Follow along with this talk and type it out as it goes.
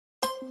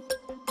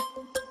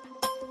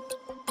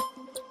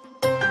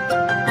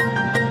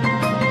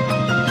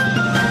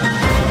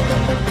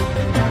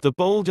The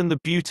Bold and the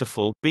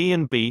Beautiful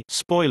B&B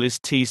spoilers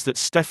tease that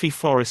Steffy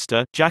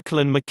Forrester,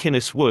 Jacqueline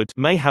MacInnes Wood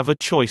may have a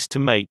choice to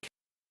make.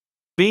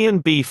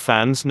 B&B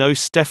fans know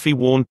Steffy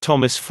warned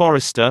Thomas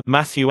Forrester,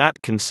 Matthew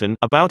Atkinson,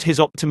 about his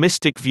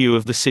optimistic view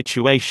of the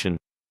situation.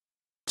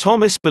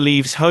 Thomas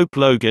believes Hope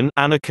Logan,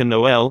 Annika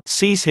Noel,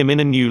 sees him in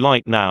a new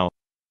light now.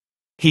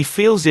 He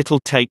feels it'll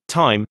take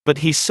time, but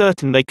he's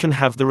certain they can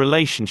have the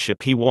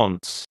relationship he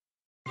wants.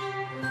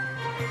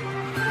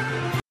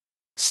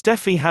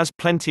 Steffy has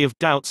plenty of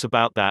doubts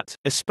about that,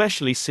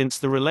 especially since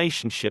the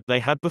relationship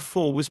they had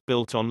before was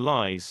built on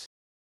lies.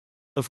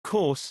 Of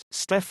course,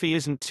 Steffy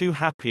isn't too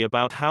happy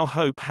about how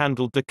Hope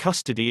handled the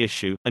custody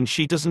issue, and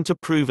she doesn't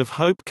approve of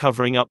Hope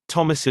covering up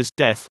Thomas's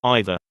death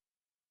either.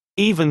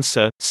 Even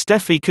so,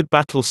 Steffy could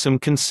battle some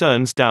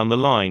concerns down the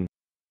line.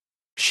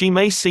 She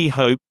may see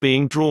Hope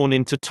being drawn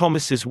into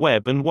Thomas's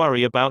web and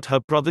worry about her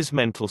brother's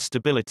mental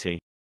stability.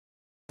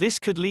 This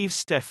could leave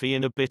Steffy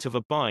in a bit of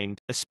a bind,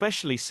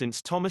 especially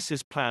since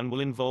Thomas's plan will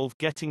involve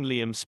getting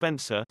Liam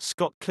Spencer,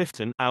 Scott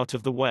Clifton, out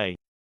of the way.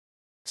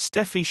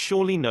 Steffy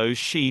surely knows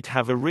she'd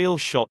have a real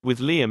shot with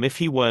Liam if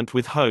he weren't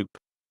with Hope.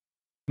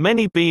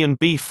 Many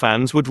B&B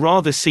fans would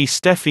rather see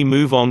Steffy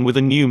move on with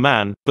a new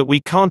man, but we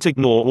can't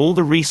ignore all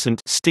the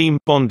recent steam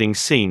bonding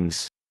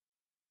scenes.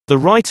 The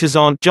writers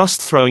aren't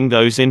just throwing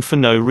those in for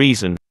no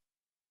reason.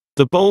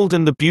 The Bold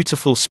and the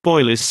Beautiful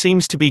spoilers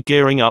seems to be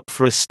gearing up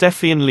for a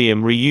Steffy and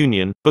Liam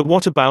reunion, but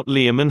what about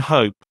Liam and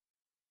Hope?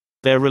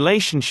 Their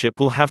relationship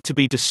will have to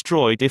be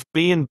destroyed if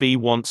B&B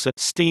wants a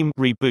steam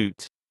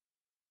reboot.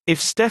 If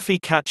Steffy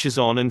catches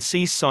on and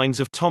sees signs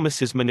of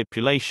Thomas's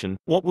manipulation,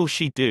 what will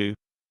she do?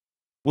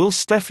 Will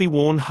Steffy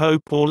warn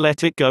Hope or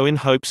let it go in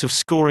hopes of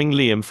scoring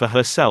Liam for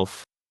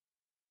herself?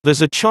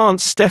 There's a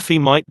chance Steffy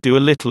might do a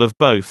little of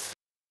both.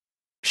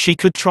 She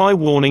could try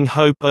warning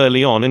Hope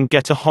early on and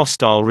get a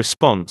hostile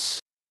response.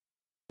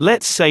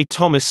 Let's say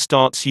Thomas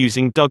starts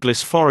using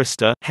Douglas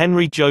Forrester,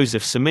 Henry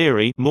Joseph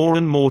Samiri, more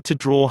and more to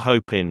draw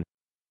Hope in.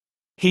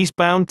 He's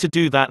bound to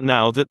do that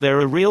now that they're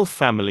a real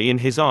family in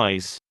his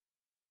eyes.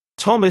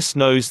 Thomas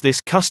knows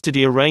this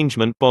custody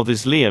arrangement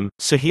bothers Liam,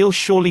 so he'll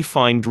surely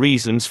find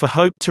reasons for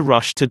Hope to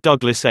rush to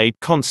Douglas' aid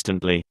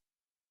constantly.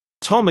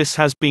 Thomas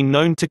has been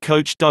known to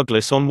coach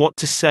Douglas on what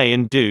to say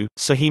and do,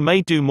 so he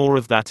may do more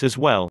of that as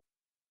well.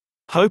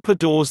 Hope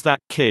adores that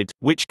kid,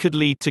 which could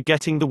lead to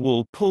getting the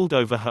wool pulled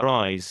over her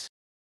eyes.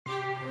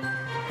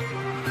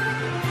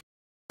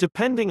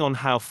 Depending on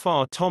how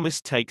far Thomas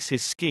takes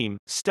his scheme,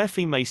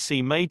 Steffy may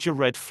see major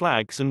red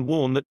flags and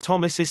warn that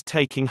Thomas is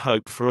taking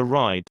Hope for a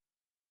ride.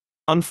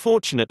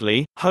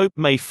 Unfortunately, Hope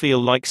may feel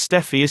like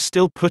Steffy is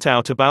still put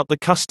out about the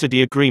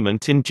custody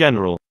agreement in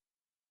general.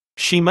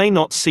 She may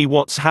not see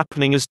what's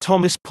happening as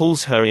Thomas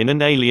pulls her in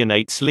and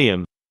alienates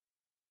Liam.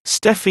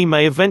 Steffy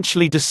may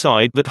eventually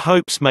decide that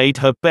Hope's made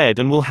her bed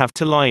and will have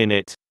to lie in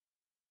it.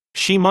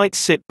 She might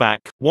sit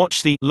back,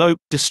 watch the Lope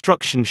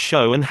destruction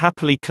show and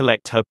happily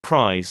collect her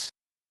prize.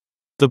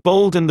 The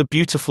Bold and the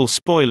Beautiful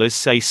spoilers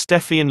say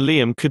Steffy and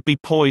Liam could be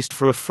poised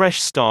for a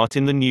fresh start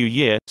in the new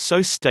year,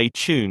 so stay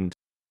tuned.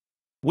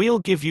 We'll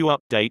give you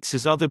updates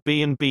as other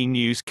B&B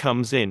news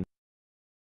comes in.